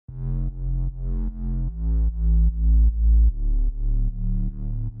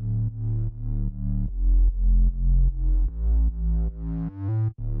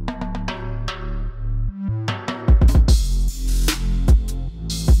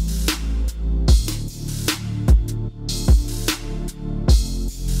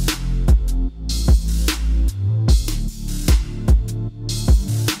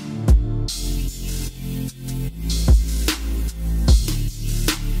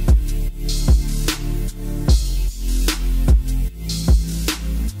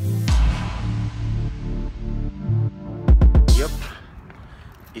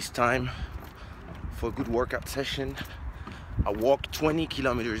time for a good workout session. I walk 20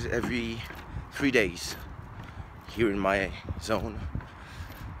 kilometers every 3 days here in my zone.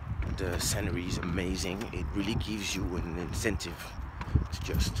 The scenery is amazing. It really gives you an incentive to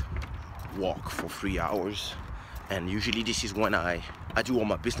just walk for 3 hours. And usually this is when I do all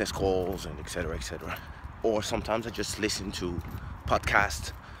my business calls and etc, etc. Or sometimes I just listen to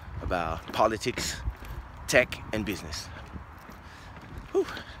podcasts about politics, tech and business. Whew.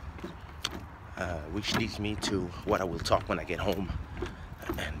 Which leads me to what I will talk when I get home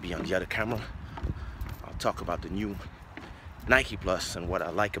and be on the other camera. I'll talk about the new Nike Plus and what I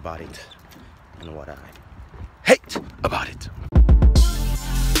like about it and what I hate about it.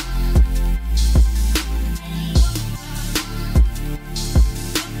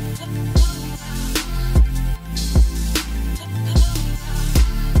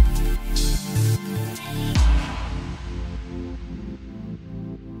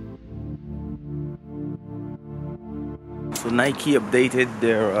 So Nike updated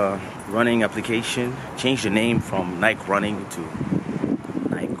their running application, changed the name from Nike Running to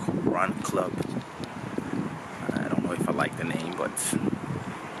Nike Run Club. I don't know if I like the name, but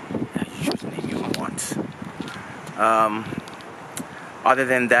you choose the name you want. Other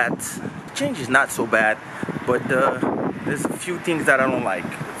than that, the change is not so bad, but there's a few things that I don't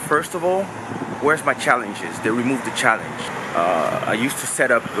like. First of all, where's my challenges? They removed the challenge. I used to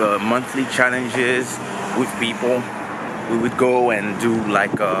set up monthly challenges with people. We would go and do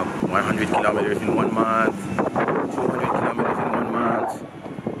like 100 kilometers in 1 month, 200 kilometers in 1 month,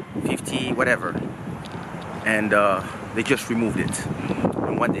 50, whatever. And they just removed it.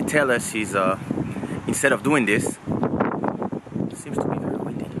 And what they tell us is instead of doing this, it seems to be very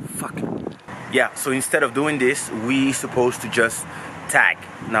windy. Fuck. Yeah, so instead of doing this, we supposed to just tag.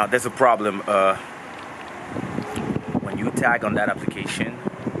 Now there's a problem. When you tag on that application,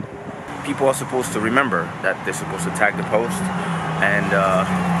 people are supposed to remember that they're supposed to tag the post, and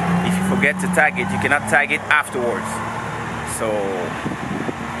if you forget to tag it, you cannot tag it afterwards. So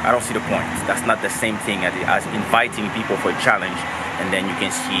I don't see the point. That's not the same thing as inviting people for a challenge, and then you can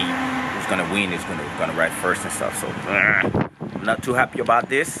see who's gonna win, who's gonna ride first and stuff. So I'm not too happy about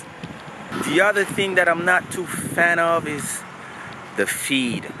this. The other thing that I'm not too fan of is the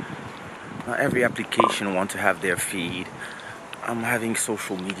feed. Not every application wants to have their feed. I'm having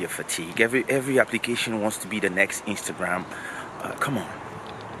social media fatigue. Every application wants to be the next Instagram. Come on.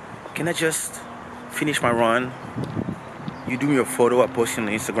 Can I just finish my run? You do your photo, I post it on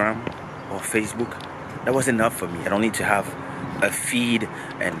Instagram or Facebook. That was enough for me. I don't need to have a feed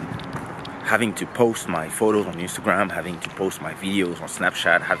and having to post my photos on Instagram, having to post my videos on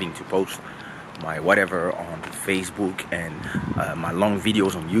Snapchat, having to post my whatever on Facebook and my long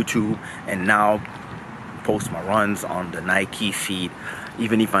videos on YouTube, and now post my runs on the Nike feed.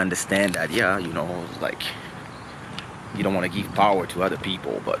 Even if I understand that, yeah, you know, like you don't want to give power to other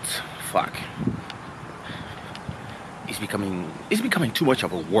people, but fuck, it's becoming too much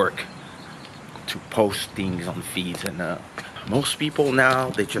of a work to post things on feeds, and most people now,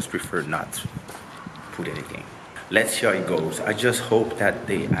 they just prefer not to put anything. Let's see how it goes. I just hope that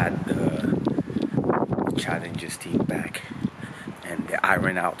they add the challenges thing back and they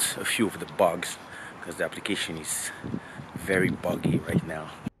iron out a few of the bugs, because the application is very buggy right now.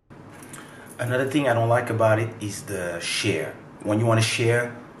 Another thing I don't like about it is the share. When you want to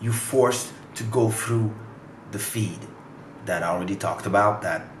share, you're forced to go through the feed that I already talked about.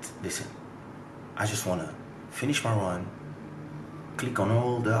 That, listen, I just want to finish my run, click on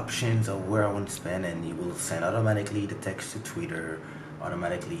all the options of where I want to spend, and it will send automatically the text to Twitter,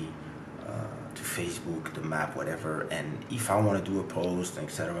 automatically to Facebook, the map, whatever. And if I want to do a post,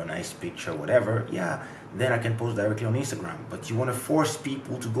 etc., a nice picture, whatever, yeah, then I can post directly on Instagram. But you want to force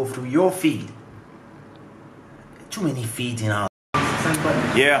people to go through your feed. Too many feeds in our...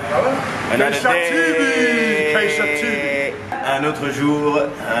 Yeah. Kaysha TV. Kaysha TV. Un autre jour,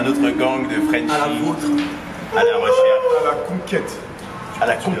 un autre gang de Frenchies. À la vôtre. À la recherche. À la conquête. À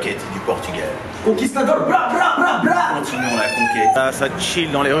la conquête du Portugal. Conquistador, bra bra bra bra. Continuons la conquête. Ça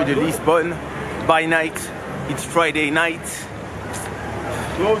chill dans les rues de Lisbon. By night, it's Friday night.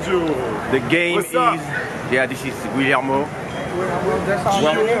 Claudio. The game is... Yeah, this is Guillermo.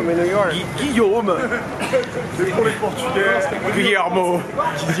 Guillaume, New York. Guillaume. C'est pour les Portugais. Guillermo.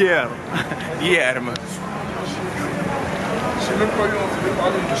 Guillermo. Guillermo. J'ai même pas eu envie de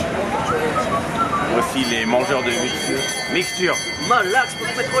parler du Chinois. Voici les mangeurs de mixture. Malax, pour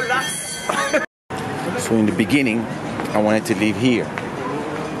mettre relax. So in the beginning, I wanted to live here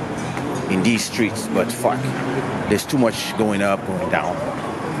in these streets, but fuck, there's too much going up, going down,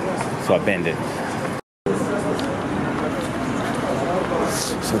 so I abandoned.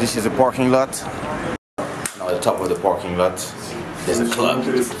 So this is a parking lot. Now at the top of the parking lot, there's a club,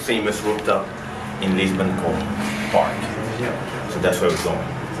 the famous rooftop in Lisbon called Park. So that's where we're going.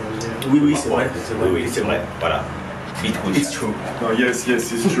 Oui, c'est vrai. Oui, c'est vrai. Voilà. It's true. Oh, yes, it's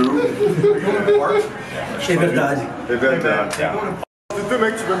true. C'est verdade.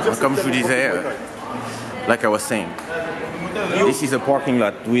 Comme je vous disais, like I was saying, this is a parking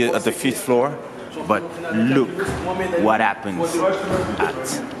lot. We're at the 5th floor, but look what happens at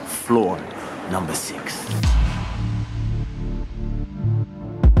floor number 6.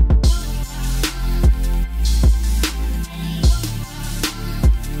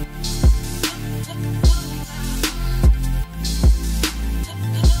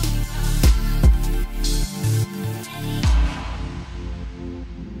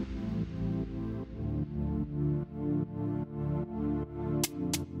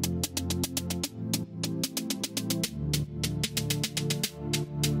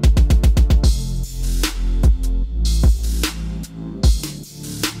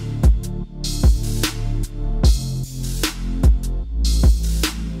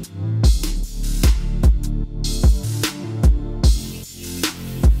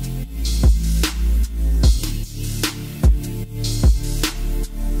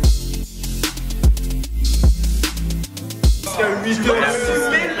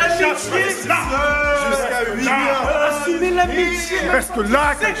 Assumez l'amitié. Presque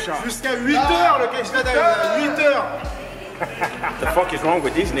là, Kaysha. Jusqu'à 8h, le Kaysha d'arrive à 8h. The fuck is wrong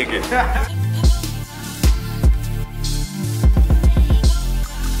with these niggas?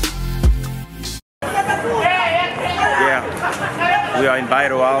 Yeah, we are in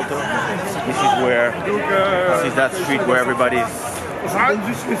Bairro Alto. This is that street where everybody's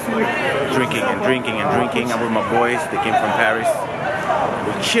drinking and drinking and drinking. I'm with my boys. They came from Paris.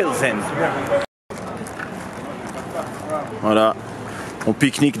 We chill zen. Voilà, on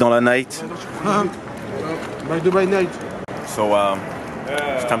pique-nique dans la night. By Dubai night. So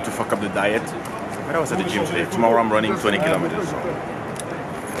it's time to fuck up the diet. But I was at the gym today. Tomorrow I'm running 20 kilometers. So.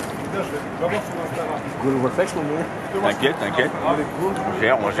 Good reflex, mon gars. T'inquiète.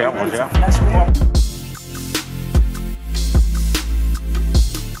 On gère.